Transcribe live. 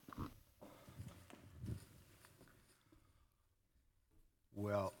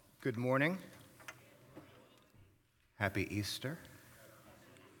Good morning. Happy Easter.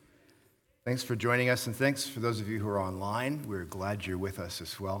 Thanks for joining us, and thanks for those of you who are online. We're glad you're with us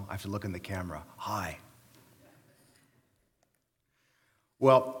as well. I have to look in the camera. Hi.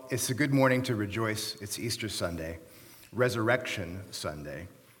 Well, it's a good morning to rejoice. It's Easter Sunday, Resurrection Sunday.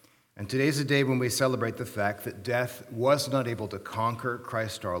 And today's a day when we celebrate the fact that death was not able to conquer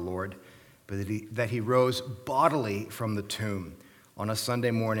Christ our Lord, but that he rose bodily from the tomb on a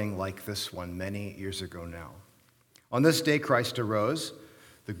Sunday morning like this one many years ago now. On this day, Christ arose.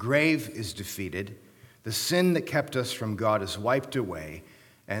 The grave is defeated. The sin that kept us from God is wiped away,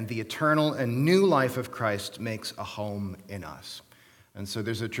 and the eternal and new life of Christ makes a home in us. And so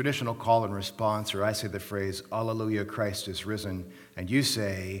there's a traditional call and response, or I say the phrase, Alleluia, Christ is risen, and you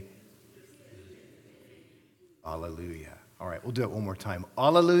say, Alleluia. All right, we'll do it one more time.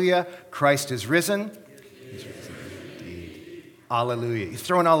 Alleluia, Christ is risen. He's risen indeed. Alleluia. You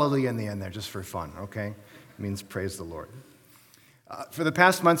throw an alleluia in the end there just for fun, okay? It means praise the Lord. For the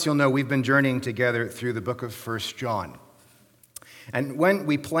past months, you'll know we've been journeying together through the book of 1 John. And when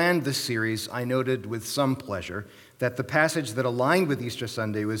we planned this series, I noted with some pleasure that the passage that aligned with Easter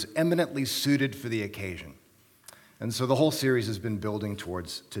Sunday was eminently suited for the occasion. And so the whole series has been building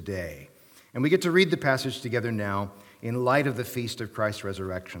towards today. And we get to read the passage together now in light of the feast of Christ's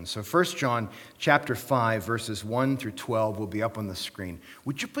resurrection. So 1 John chapter 5, verses 1 through 12 will be up on the screen.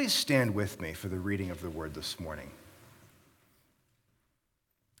 Would you please stand with me for the reading of the word this morning?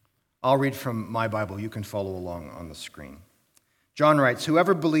 I'll read from my Bible. You can follow along on the screen. John writes,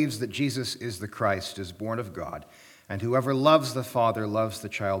 "Whoever believes that Jesus is the Christ is born of God, and whoever loves the Father loves the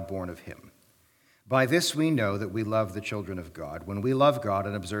child born of him. By this we know that we love the children of God, when we love God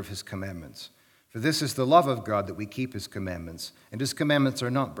and observe his commandments. For this is the love of God, that we keep his commandments, and his commandments are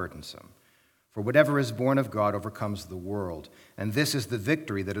not burdensome. For whatever is born of God overcomes the world, and this is the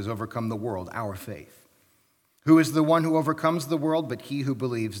victory that has overcome the world, our faith. Who is the one who overcomes the world but he who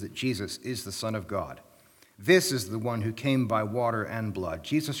believes that Jesus is the Son of God? This is the one who came by water and blood,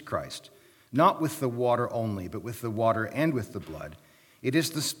 Jesus Christ, not with the water only, but with the water and with the blood. It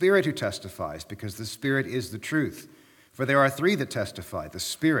is the Spirit who testifies, because the Spirit is the truth. For there are three that testify, the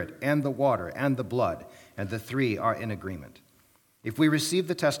Spirit and the water and the blood, and the three are in agreement. If we receive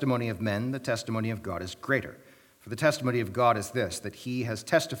the testimony of men, the testimony of God is greater. For the testimony of God is this, that he has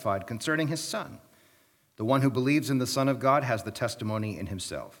testified concerning his Son. The one who believes in the Son of God has the testimony in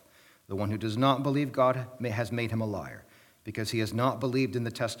himself. The one who does not believe God has made him a liar, because he has not believed in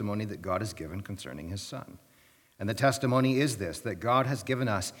the testimony that God has given concerning his Son. And the testimony is this, that God has given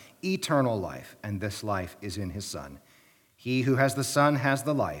us eternal life, and this life is in his Son. He who has the Son has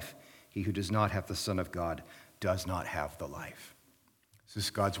the life. He who does not have the Son of God does not have the life." This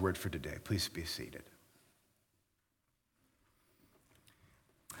is God's word for today. Please be seated.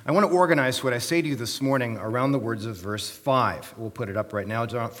 I want to organize what I say to you this morning around the words of verse 5. We'll put it up right now,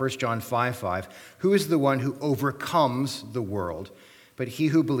 1 John 5:5. Who is the one who overcomes the world, but he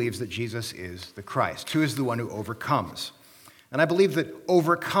who believes that Jesus is the Christ? Who is the one who overcomes? And I believe that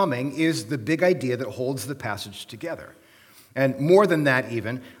overcoming is the big idea that holds the passage together. And more than that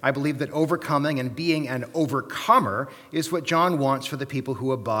even, I believe that overcoming and being an overcomer is what John wants for the people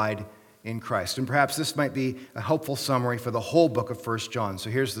who abide in Christ. And perhaps this might be a helpful summary for the whole book of 1 John. So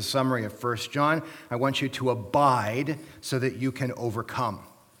here's the summary of 1 John. I want you to abide so that you can overcome.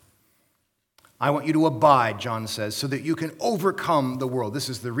 I want you to abide, John says, so that you can overcome the world. This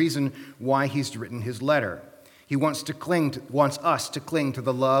is the reason why he's written his letter. He wants us to cling to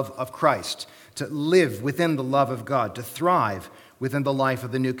the love of Christ, to live within the love of God, to thrive within the life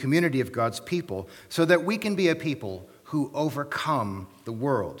of the new community of God's people, so that we can be a people who overcome the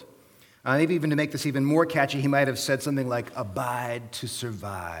world. Maybe even to make this even more catchy, he might have said something like, abide to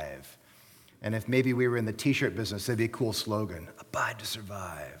survive. And if maybe we were in the t-shirt business, that'd be a cool slogan, abide to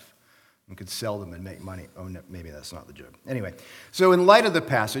survive. We could sell them and make money. Oh, no, maybe that's not the joke. Anyway, so in light of the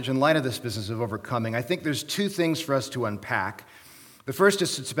passage, in light of this business of overcoming, I think there's two things for us to unpack. The first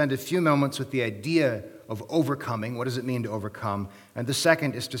is to spend a few moments with the idea of overcoming. What does it mean to overcome? And the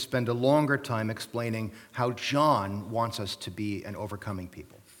second is to spend a longer time explaining how John wants us to be an overcoming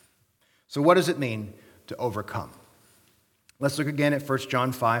people. So what does it mean to overcome? Let's look again at 1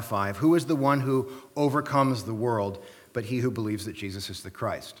 John 5:5. Who is the one who overcomes the world, but he who believes that Jesus is the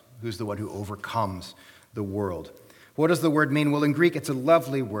Christ? Who's the one who overcomes the world? What does the word mean? Well, in Greek, it's a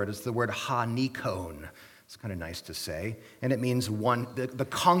lovely word. It's the word hanikon. It's kind of nice to say. And it means one, the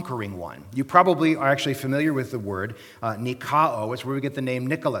conquering one. You probably are actually familiar with the word Nikao. It's where we get the name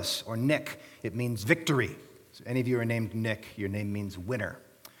Nicholas or Nick. It means victory. So any of you are named Nick, your name means winner.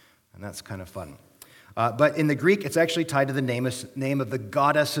 And that's kind of fun. But in the Greek, it's actually tied to the name of the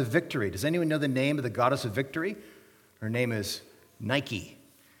goddess of victory. Does anyone know the name of the goddess of victory? Her name is Nike.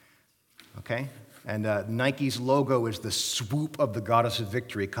 Okay? And Nike's logo is the swoop of the goddess of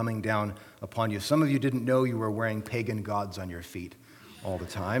victory coming down upon you. Some of you didn't know you were wearing pagan gods on your feet all the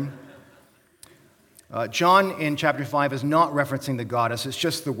time. John in chapter 5 is not referencing the goddess. It's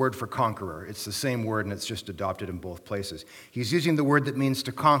just the word for conqueror. It's the same word, and it's just adopted in both places. He's using the word that means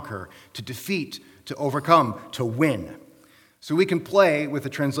to conquer, to defeat, to overcome, to win. So we can play with the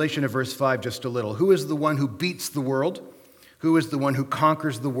translation of verse 5 just a little. Who is the one who beats the world? Who is the one who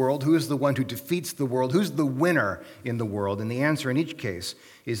conquers the world? Who is the one who defeats the world? Who's the winner in the world? And the answer in each case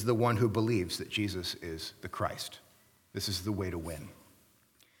is the one who believes that Jesus is the Christ. This is the way to win.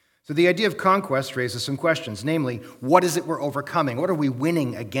 So the idea of conquest raises some questions, namely, what is it we're overcoming? What are we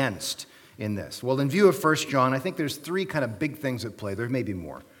winning against in this? Well, in view of 1 John, I think there's three kind of big things at play. There may be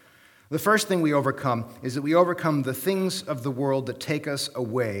more. The first thing we overcome is that we overcome the things of the world that take us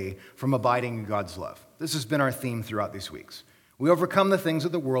away from abiding in God's love. This has been our theme throughout these weeks. We overcome the things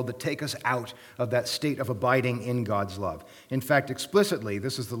of the world that take us out of that state of abiding in God's love. In fact, explicitly,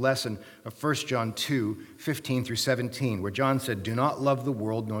 this is the lesson of 1 John 2, 15 through 17, where John said, "Do not love the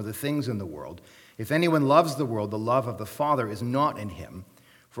world nor the things in the world. If anyone loves the world, the love of the Father is not in him.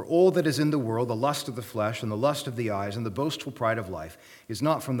 For all that is in the world, the lust of the flesh and the lust of the eyes and the boastful pride of life, is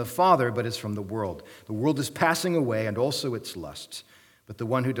not from the Father, but is from the world. The world is passing away and also its lusts, but the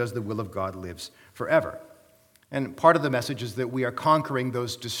one who does the will of God lives forever." And part of the message is that we are conquering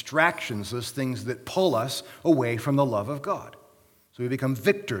those distractions, those things that pull us away from the love of God. So we become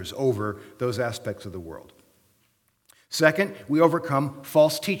victors over those aspects of the world. Second, we overcome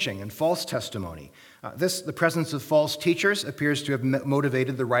false teaching and false testimony. The presence of false teachers appears to have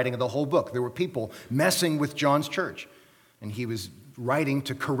motivated the writing of the whole book. There were people messing with John's church, and he was writing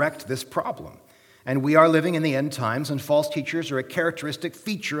to correct this problem. And we are living in the end times, and false teachers are a characteristic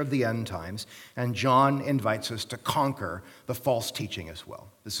feature of the end times, and John invites us to conquer the false teaching as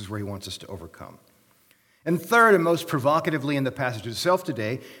well. This is where he wants us to overcome. And third, and most provocatively in the passage itself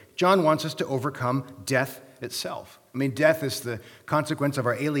today, John wants us to overcome death itself. I mean, death is the consequence of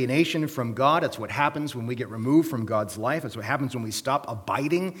our alienation from God. It's what happens when we get removed from God's life. It's what happens when we stop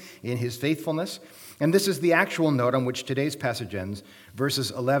abiding in his faithfulness. And this is the actual note on which today's passage ends,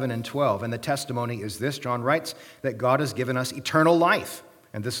 verses 11 and 12. And the testimony is this, John writes, that God has given us eternal life,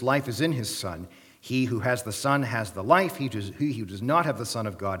 and this life is in his Son. He who has the Son has the life. He who does not have the Son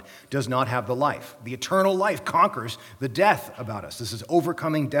of God does not have the life. The eternal life conquers the death about us. This is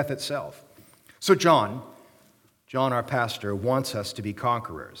overcoming death itself. So John, our pastor, wants us to be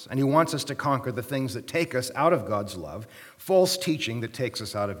conquerors, and he wants us to conquer the things that take us out of God's love, false teaching that takes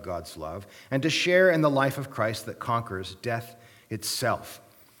us out of God's love, and to share in the life of Christ that conquers death itself.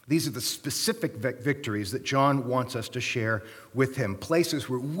 These are the specific victories that John wants us to share with him, places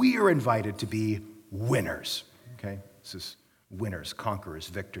where we are invited to be winners. Okay? This is winners, conquerors,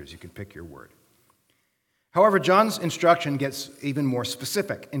 victors. You can pick your word. However, John's instruction gets even more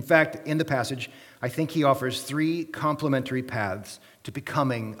specific. In fact, in the passage, I think he offers three complementary paths to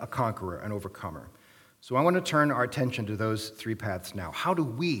becoming a conqueror, an overcomer. So I want to turn our attention to those three paths now. How do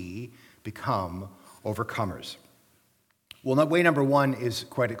we become overcomers? Well, way number one is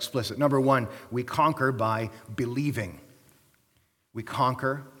quite explicit. Number one, we conquer by believing. We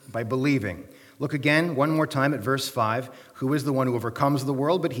conquer by believing. Look again, one more time at verse 5. Who is the one who overcomes the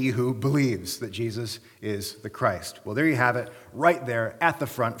world but he who believes that Jesus is the Christ? Well, there you have it, right there at the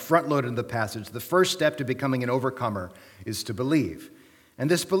front-loaded in the passage. The first step to becoming an overcomer is to believe. And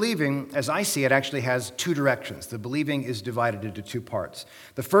this believing, as I see it, actually has two directions. The believing is divided into two parts.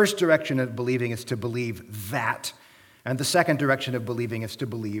 The first direction of believing is to believe that, and the second direction of believing is to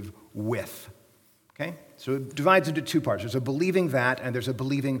believe with. Okay? So it divides into two parts. There's a believing that, and there's a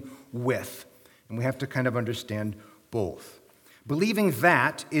believing with. And we have to kind of understand both. Believing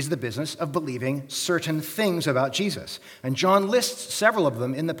that is the business of believing certain things about Jesus. And John lists several of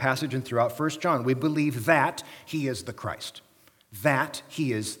them in the passage and throughout 1 John. We believe that he is the Christ, that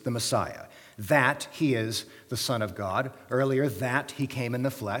he is the Messiah, that he is the Son of God. Earlier, that he came in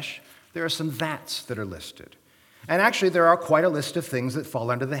the flesh. There are some that's that are listed. And actually, there are quite a list of things that fall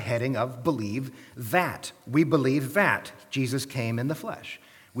under the heading of believe that. We believe that Jesus came in the flesh.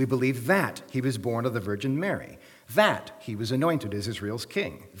 We believe that he was born of the Virgin Mary, that he was anointed as Israel's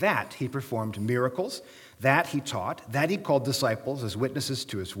king, that he performed miracles, that he taught, that he called disciples as witnesses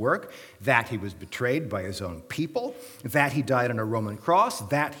to his work, that he was betrayed by his own people, that he died on a Roman cross,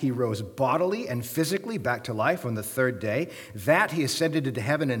 that he rose bodily and physically back to life on the third day, that he ascended into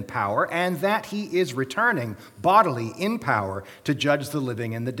heaven in power, and that he is returning bodily in power to judge the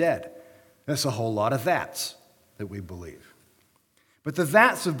living and the dead. That's a whole lot of that's that we believe. But the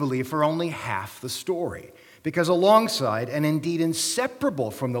that's of belief are only half the story, because alongside, and indeed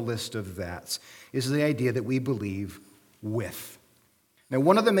inseparable from the list of that's, is the idea that we believe with. Now,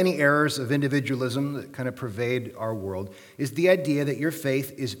 one of the many errors of individualism that kind of pervade our world is the idea that your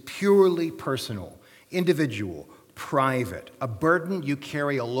faith is purely personal, individual, private, a burden you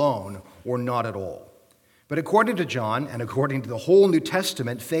carry alone or not at all. But according to John, and according to the whole New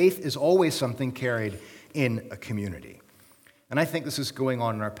Testament, faith is always something carried in a community. And I think this is going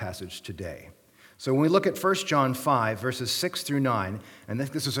on in our passage today. So when we look at 1 John 5, verses 6 through 9, and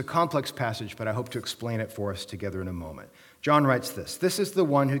this is a complex passage, but I hope to explain it for us together in a moment. John writes this: "This is the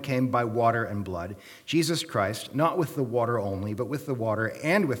one who came by water and blood, Jesus Christ, not with the water only, but with the water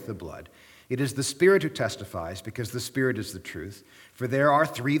and with the blood. It is the Spirit who testifies, because the Spirit is the truth. For there are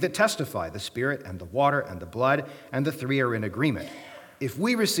three that testify, the Spirit and the water and the blood, and the three are in agreement. If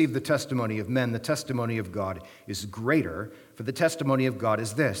we receive the testimony of men, the testimony of God is greater, for the testimony of God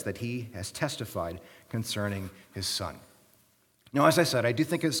is this, that he has testified concerning his Son." Now, as I said, I do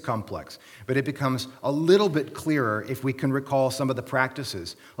think it's complex, but it becomes a little bit clearer if we can recall some of the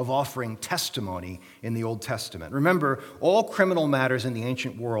practices of offering testimony in the Old Testament. Remember, all criminal matters in the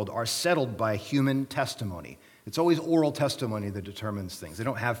ancient world are settled by human testimony. It's always oral testimony that determines things. They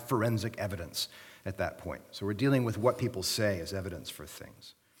don't have forensic evidence at that point. So we're dealing with what people say as evidence for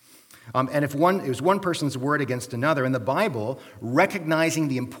things. And if it was one person's word against another, in the Bible, recognizing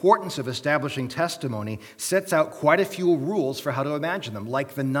the importance of establishing testimony sets out quite a few rules for how to imagine them,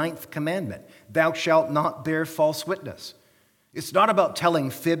 like the 9th commandment, "Thou shalt not bear false witness." It's not about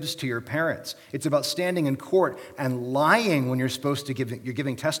telling fibs to your parents. It's about standing in court and lying when you're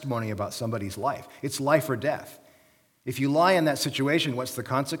giving testimony about somebody's life. It's life or death. If you lie in that situation, what's the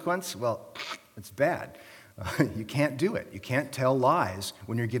consequence? Well, it's bad. You can't do it. You can't tell lies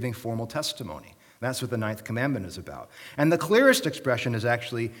when you're giving formal testimony. That's what the 9th commandment is about. And the clearest expression is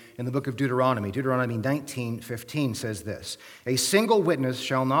actually in the book of Deuteronomy. Deuteronomy 19:15 says this: "A single witness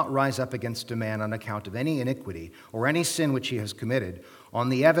shall not rise up against a man on account of any iniquity or any sin which he has committed. On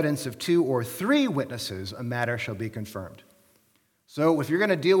the evidence of 2 or 3 witnesses, a matter shall be confirmed." So if you're going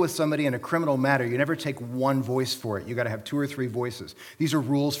to deal with somebody in a criminal matter, you never take one voice for it. You've got to have 2 or 3 voices. These are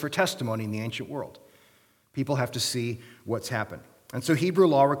rules for testimony in the ancient world. People have to see what's happened. And so Hebrew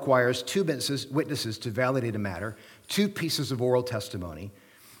law requires 2 witnesses to validate a matter, 2 pieces of oral testimony.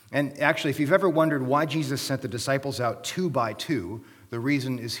 And actually, if you've ever wondered why Jesus sent the disciples out 2 by 2, the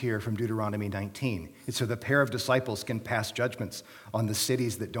reason is here from Deuteronomy 19. It's so the pair of disciples can pass judgments on the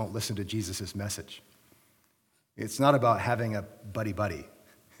cities that don't listen to Jesus' message. It's not about having a buddy-buddy.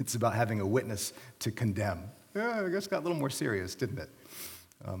 It's about having a witness to condemn. Yeah, I guess it got a little more serious, didn't it?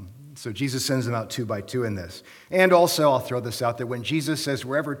 So Jesus sends them out 2 by 2 in this. And also, I'll throw this out there, when Jesus says,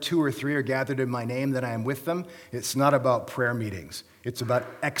 "Wherever 2 or 3 are gathered in my name, then I am with them," it's not about prayer meetings. It's about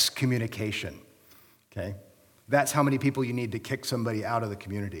excommunication, okay? That's how many people you need to kick somebody out of the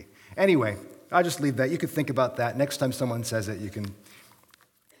community. Anyway, I'll just leave that. You can think about that. Next time someone says it, you can...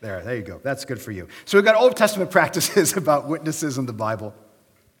 There you go. That's good for you. So we've got Old Testament practices about witnesses in the Bible.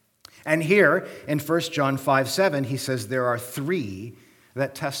 And here in 1 John 5:7, he says there are 3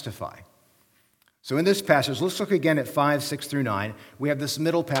 that testify. So in this passage, let's look again at 5, 6 through 9. We have this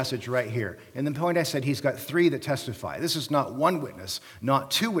middle passage right here. And the point I said, he's got 3 that testify. This is not 1 witness, not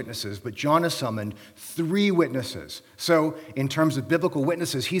 2 witnesses, but John has summoned 3 witnesses. So in terms of biblical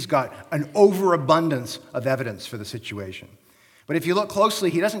witnesses, he's got an overabundance of evidence for the situation. But if you look closely,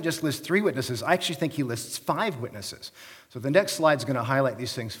 he doesn't just list 3 witnesses. I actually think he lists 5 witnesses. So the next slide is going to highlight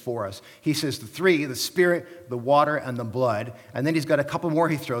these things for us. He says the 3, the Spirit, the water, and the blood. And then he's got a couple more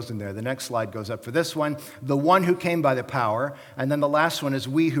he throws in there. The next slide goes up for this one. The one who came by the power. And then the last one is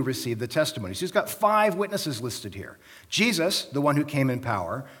we who received the testimony. So he's got 5 witnesses listed here. Jesus, the one who came in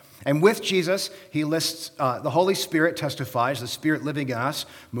power. And with Jesus, he lists the Holy Spirit testifies, the Spirit living in us,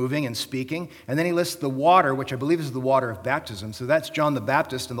 moving and speaking. And then he lists the water, which I believe is the water of baptism. So that's John the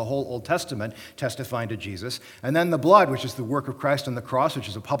Baptist and the whole Old Testament testifying to Jesus. And then the blood, which is the work of Christ on the cross, which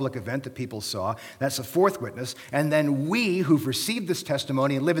is a public event that people saw. That's a 4th witness. And then we who've received this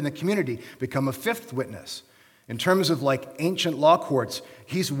testimony and live in the community become a 5th witness. In terms of like ancient law courts,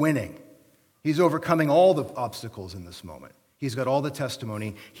 he's winning. He's overcoming all the obstacles in this moment. He's got all the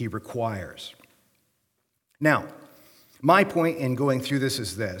testimony he requires. Now, my point in going through this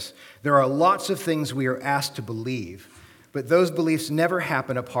is this. There are lots of things we are asked to believe, but those beliefs never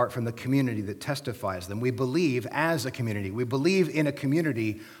happen apart from the community that testifies them. We believe as a community. We believe in a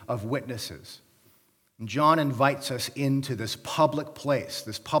community of witnesses. And John invites us into this public place,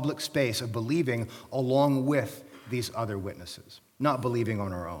 this public space of believing along with these other witnesses, not believing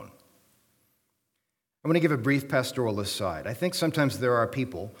on our own. I want to give a brief pastoral aside. I think sometimes there are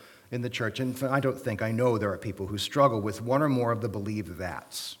people in the church, and I know there are people who struggle with one or more of the believe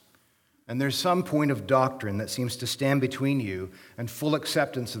that's. And there's some point of doctrine that seems to stand between you and full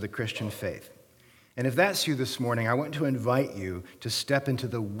acceptance of the Christian faith. And if that's you this morning, I want to invite you to step into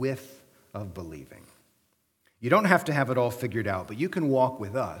the width of believing. You don't have to have it all figured out, but you can walk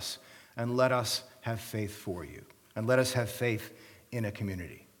with us and let us have faith for you, and let us have faith in a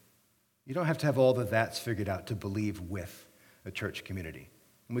community. You don't have to have all the that's figured out to believe with a church community,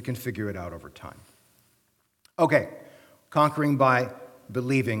 and we can figure it out over time. Okay, conquering by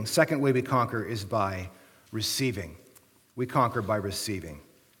believing. Second way we conquer is by receiving. We conquer by receiving.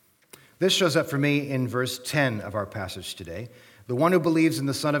 This shows up for me in verse 10 of our passage today. The one who believes in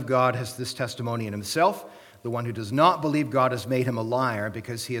the Son of God has this testimony in himself. The one who does not believe God has made him a liar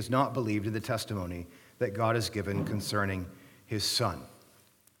because he has not believed in the testimony that God has given concerning his Son.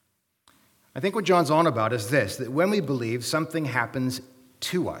 I think what John's on about is this, that when we believe, something happens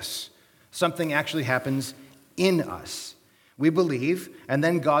to us. Something actually happens in us. We believe, and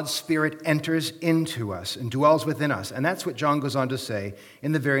then God's Spirit enters into us and dwells within us. And that's what John goes on to say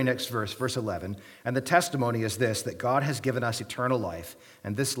in the very next verse, verse 11. And the testimony is this, that God has given us eternal life,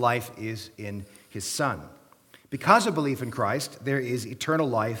 and this life is in his Son. Because of belief in Christ, there is eternal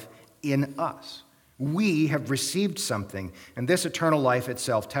life in us. We have received something, and this eternal life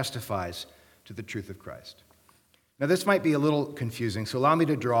itself testifies to the truth of Christ. Now, this might be a little confusing, so allow me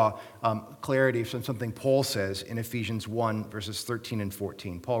to draw clarity from something Paul says in Ephesians 1, verses 13 and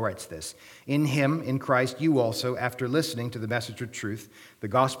 14. Paul writes this, "In him, in Christ, you also, after listening to the message of truth, the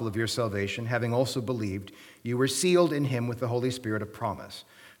gospel of your salvation, having also believed, you were sealed in him with the Holy Spirit of promise,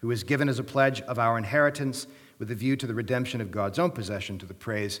 who is given as a pledge of our inheritance with a view to the redemption of God's own possession to the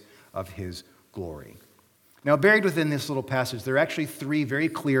praise of his glory." Now, buried within this little passage, there are actually three very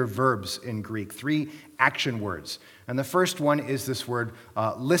clear verbs in Greek, three action words. And the first one is this word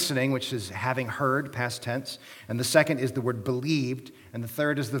listening, which is having heard, past tense. And the second is the word believed. And the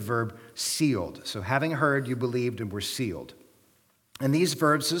third is the verb sealed. So having heard, you believed and were sealed. And these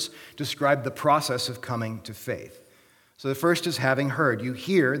verbs describe the process of coming to faith. So the first is having heard. You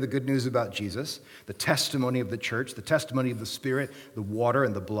hear the good news about Jesus, the testimony of the church, the testimony of the Spirit, the water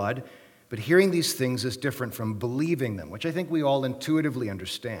and the blood. But hearing these things is different from believing them, which I think we all intuitively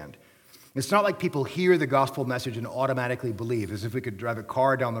understand. It's not like people hear the gospel message and automatically believe, as if we could drive a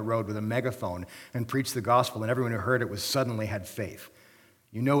car down the road with a megaphone and preach the gospel and everyone who heard it was suddenly had faith.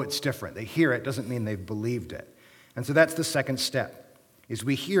 You know it's different. They hear it doesn't mean they've believed it. And so that's the second step, is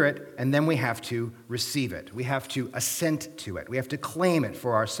we hear it and then we have to receive it. We have to assent to it. We have to claim it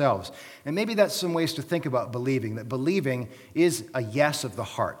for ourselves. And maybe that's some ways to think about believing, that believing is a yes of the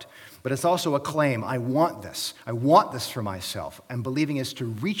heart. But it's also a claim, I want this for myself. And believing is to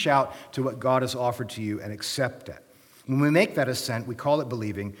reach out to what God has offered to you and accept it. When we make that assent, we call it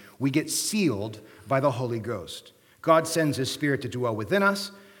believing, we get sealed by the Holy Ghost. God sends his Spirit to dwell within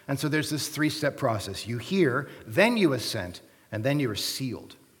us, and so there's this three-step process. You hear, then you assent, and then you are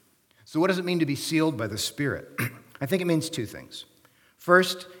sealed. So what does it mean to be sealed by the Spirit? I think it means two things.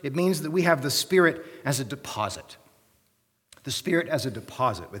 First, it means that we have the Spirit as a deposit. The Spirit as a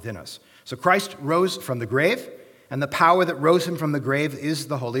deposit within us. So Christ rose from the grave, and the power that rose him from the grave is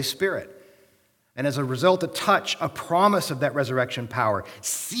the Holy Spirit. And as a result, a promise of that resurrection power,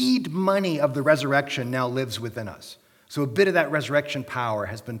 seed money of the resurrection now lives within us. So a bit of that resurrection power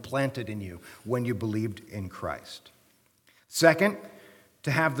has been planted in you when you believed in Christ. Second,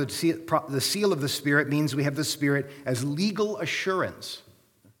 to have the seal of the Spirit means we have the Spirit as legal assurance.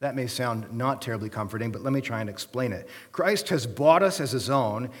 That may sound not terribly comforting, but let me try and explain it. Christ has bought us as his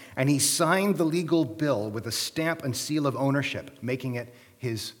own, and he signed the legal bill with a stamp and seal of ownership, making it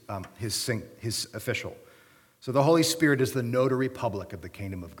his official. So the Holy Spirit is the notary public of the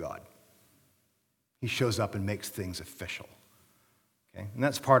kingdom of God. He shows up and makes things official. Okay? And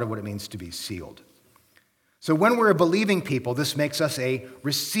that's part of what it means to be sealed. So when we're a believing people, this makes us a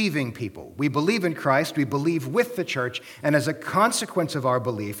receiving people. We believe in Christ, we believe with the church, and as a consequence of our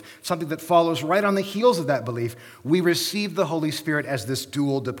belief, something that follows right on the heels of that belief, we receive the Holy Spirit as this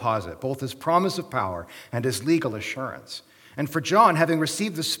dual deposit, both as promise of power and as legal assurance. And for John, having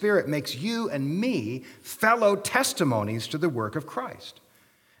received the Spirit makes you and me fellow testimonies to the work of Christ.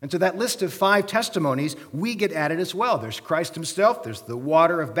 And to that list of 5 testimonies, we get added as well. There's Christ himself, there's the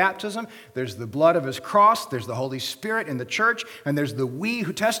water of baptism, there's the blood of his cross, there's the Holy Spirit in the church, and there's the we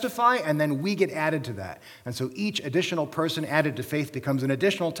who testify, and then we get added to that. And so each additional person added to faith becomes an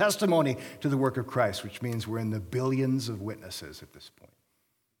additional testimony to the work of Christ, which means we're in the billions of witnesses at this point.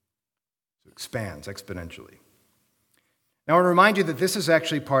 So it expands exponentially. Now, I want to remind you that this is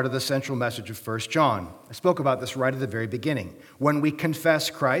actually part of the central message of 1 John. I spoke about this right at the very beginning. When we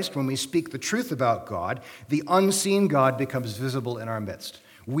confess Christ, when we speak the truth about God, the unseen God becomes visible in our midst.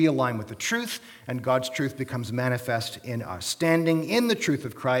 We align with the truth, and God's truth becomes manifest in us. Standing in the truth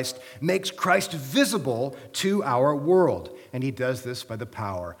of Christ makes Christ visible to our world. And he does this by the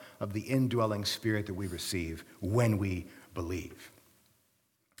power of the indwelling Spirit that we receive when we believe.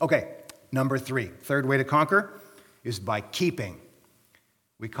 Okay, number 3. Third way to conquer is by keeping.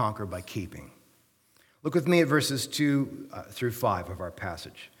 We conquer by keeping. Look with me at verses 2 through 5 of our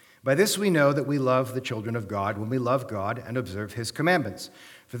passage. By this we know that we love the children of God when we love God and observe his commandments.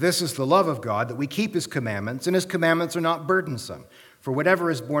 For this is the love of God, that we keep his commandments, and his commandments are not burdensome. For whatever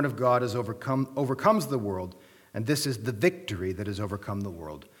is born of God overcomes the world, and this is the victory that has overcome the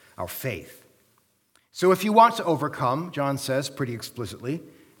world, our faith. So if you want to overcome, John says pretty explicitly,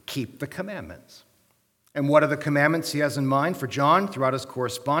 keep the commandments. And what are the commandments he has in mind for John throughout his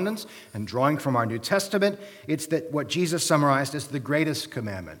correspondence and drawing from our New Testament? It's that what Jesus summarized as the greatest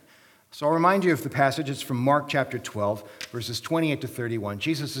commandment. So I'll remind you of the passage. It's from Mark chapter 12, verses 28 to 31.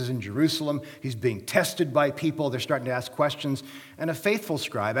 Jesus is in Jerusalem. He's being tested by people. They're starting to ask questions. And a faithful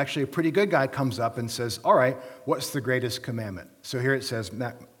scribe, actually a pretty good guy, comes up and says, all right, what's the greatest commandment? So here it says,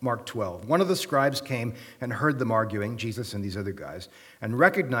 Mark 12. One of the scribes came and heard them arguing, Jesus and these other guys, and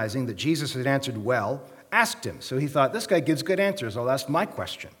recognizing that Jesus had answered well, asked him. So he thought, this guy gives good answers. I'll ask my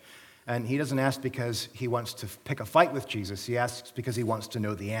question. And he doesn't ask because he wants to pick a fight with Jesus. He asks because he wants to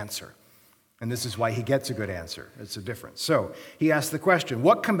know the answer. And this is why he gets a good answer. It's a difference. So he asked the question,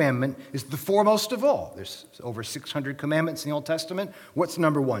 what commandment is the foremost of all? There's over 600 commandments in the Old Testament. What's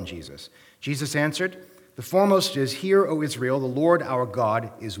number 1, Jesus? Jesus answered, the foremost is, hear, O Israel, the Lord our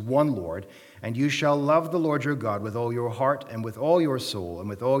God is one Lord, and you shall love the Lord your God with all your heart and with all your soul and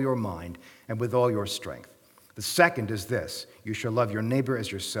with all your mind and with all your strength. The second is this, you shall love your neighbor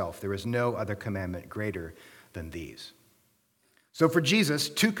as yourself. There is no other commandment greater than these. So for Jesus,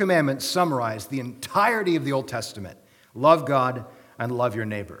 2 commandments summarize the entirety of the Old Testament. Love God and love your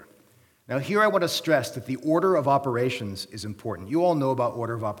neighbor. Now here I want to stress that the order of operations is important. You all know about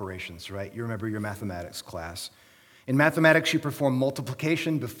order of operations, right? You remember your mathematics class. In mathematics, you perform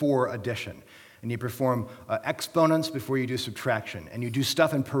multiplication before addition. And you perform exponents before you do subtraction. And you do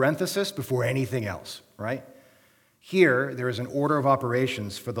stuff in parenthesis before anything else, right? Here, there is an order of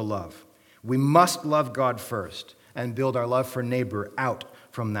operations for the love. We must love God first and build our love for neighbor out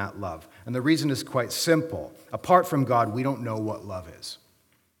from that love. And the reason is quite simple. Apart from God, we don't know what love is.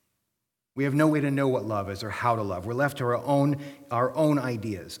 We have no way to know what love is or how to love. We're left to our own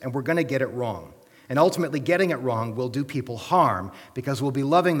ideas, and we're going to get it wrong. And ultimately, getting it wrong will do people harm because we'll be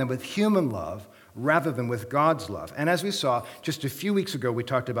loving them with human love rather than with God's love. And as we saw just a few weeks ago, we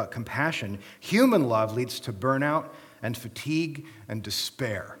talked about compassion. Human love leads to burnout and fatigue and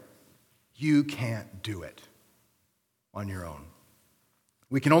despair. You can't do it on your own.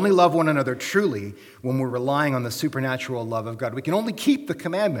 We can only love one another truly when we're relying on the supernatural love of God. We can only keep the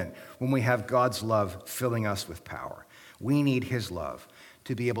commandment when we have God's love filling us with power. We need his love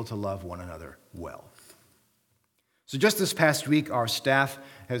to be able to love one another well. So just this past week, our staff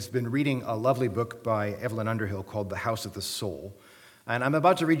has been reading a lovely book by Evelyn Underhill called The House of the Soul. And I'm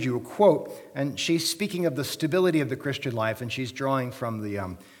about to read you a quote, and she's speaking of the stability of the Christian life, and she's drawing from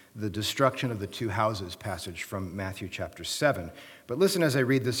the destruction of the 2 houses passage from Matthew chapter 7. But listen as I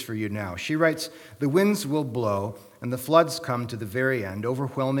read this for you now. She writes, the winds will blow and the floods come to the very end.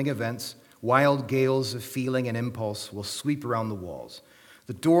 Overwhelming events, wild gales of feeling and impulse will sweep around the walls.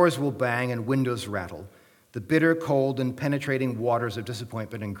 The doors will bang and windows rattle. The bitter, cold, and penetrating waters of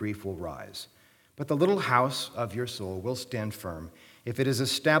disappointment and grief will rise. But the little house of your soul will stand firm if it is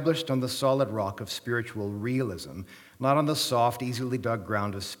established on the solid rock of spiritual realism, not on the soft, easily dug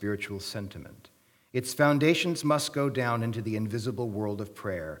ground of spiritual sentiment. Its foundations must go down into the invisible world of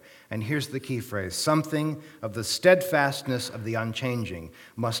prayer. And here's the key phrase, something of the steadfastness of the unchanging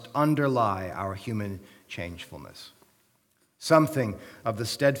must underlie our human changefulness. Something of the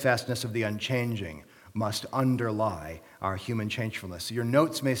steadfastness of the unchanging must underlie our human changefulness. Your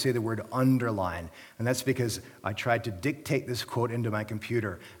notes may say the word underline, and that's because I tried to dictate this quote into my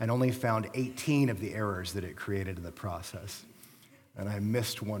computer and only found 18 of the errors that it created in the process. And I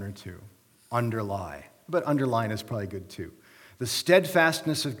missed 1 or 2. Underlie. But underline is probably good too. The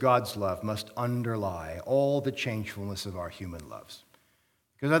steadfastness of God's love must underlie all the changefulness of our human loves.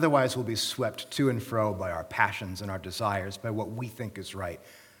 Because otherwise we'll be swept to and fro by our passions and our desires, by what we think is right,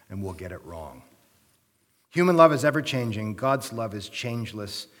 and we'll get it wrong. Human love is ever-changing. God's love is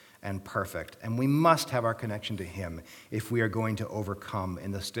changeless and perfect. And we must have our connection to him if we are going to overcome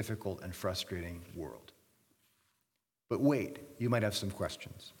in this difficult and frustrating world. But wait, you might have some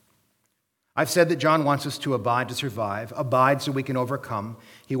questions. I've said that John wants us to abide to survive, abide so we can overcome.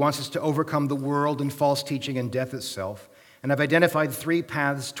 He wants us to overcome the world and false teaching and death itself. And I've identified 3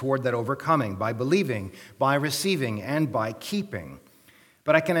 paths toward that overcoming: by believing, by receiving, and by keeping.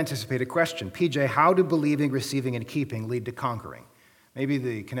 But I can anticipate a question. PJ, how do believing, receiving, and keeping lead to conquering? Maybe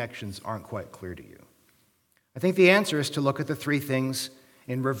the connections aren't quite clear to you. I think the answer is to look at the 3 things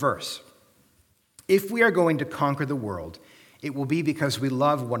in reverse. If we are going to conquer the world, it will be because we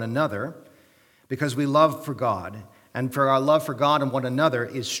love one another, because we love for God, and for our love for God and one another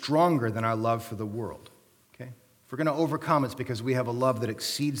is stronger than our love for the world. Okay? If we're going to overcome, it's because we have a love that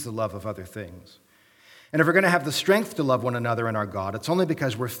exceeds the love of other things. And if we're going to have the strength to love one another and our God, it's only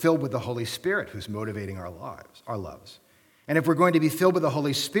because we're filled with the Holy Spirit who's motivating our loves. And if we're going to be filled with the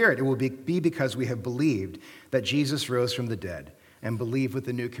Holy Spirit, it will be because we have believed that Jesus rose from the dead and believe with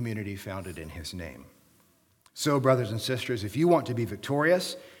the new community founded in his name. So, brothers and sisters, if you want to be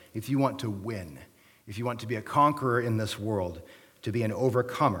victorious, if you want to win, if you want to be a conqueror in this world, to be an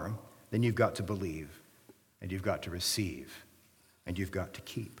overcomer, then you've got to believe, and you've got to receive, and you've got to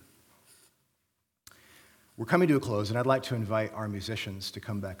keep. We're coming to a close, and I'd like to invite our musicians to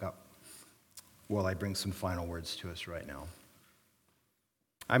come back up while I bring some final words to us right now.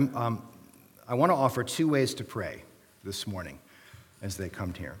 I want to offer 2 ways to pray this morning as they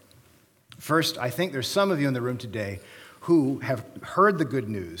come here. First, I think there's some of you in the room today who have heard the good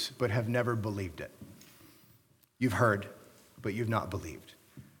news but have never believed it. You've heard, but you've not believed.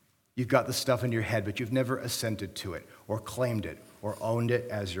 You've got the stuff in your head, but you've never assented to it or claimed it or owned it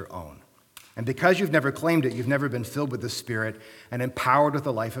as your own. And because you've never claimed it, you've never been filled with the Spirit and empowered with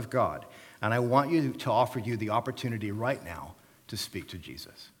the life of God. And I want you to offer you the opportunity right now to speak to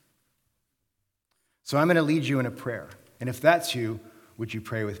Jesus. So I'm going to lead you in a prayer. And if that's you, would you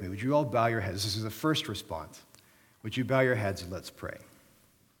pray with me? Would you all bow your heads? This is the first response. Would you bow your heads and let's pray?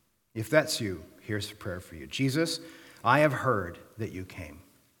 If that's you, here's a prayer for you. Jesus, I have heard that you came.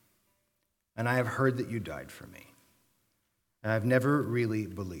 And I have heard that you died for me. And I've never really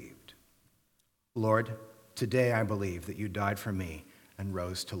believed. Lord, today I believe that you died for me and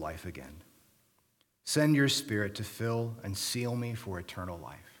rose to life again. Send your Spirit to fill and seal me for eternal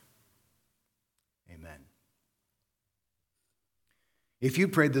life. Amen. If you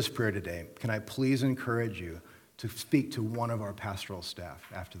prayed this prayer today, can I please encourage you to speak to one of our pastoral staff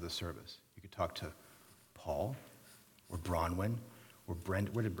after the service? You could talk to Paul or Bronwyn or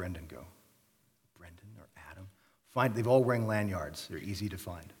Brendan. Where did Brendan go? Brendan or Adam? They've all wearing lanyards. They're easy to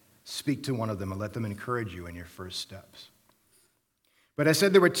find. Speak to one of them and let them encourage you in your first steps. But I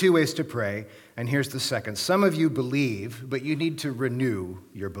said there were 2 ways to pray, and here's the second. Some of you believe, but you need to renew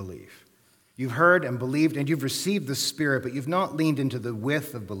your belief. You've heard and believed, and you've received the Spirit, but you've not leaned into the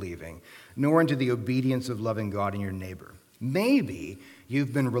width of believing, nor into the obedience of loving God and your neighbor. Maybe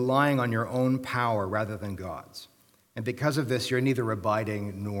you've been relying on your own power rather than God's. And because of this, you're neither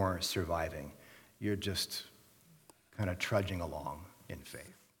abiding nor surviving. You're just kind of trudging along in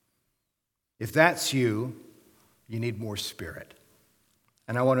faith. If that's you, you need more Spirit.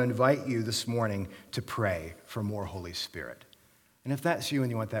 And I want to invite you this morning to pray for more Holy Spirit. And if that's you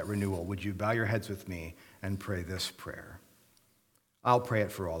and you want that renewal, would you bow your heads with me and pray this prayer? I'll pray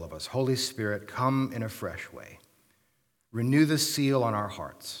it for all of us. Holy Spirit, come in a fresh way. Renew the seal on our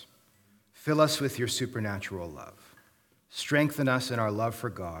hearts. Fill us with your supernatural love. Strengthen us in our love for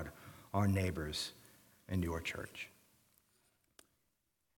God, our neighbors, and your church.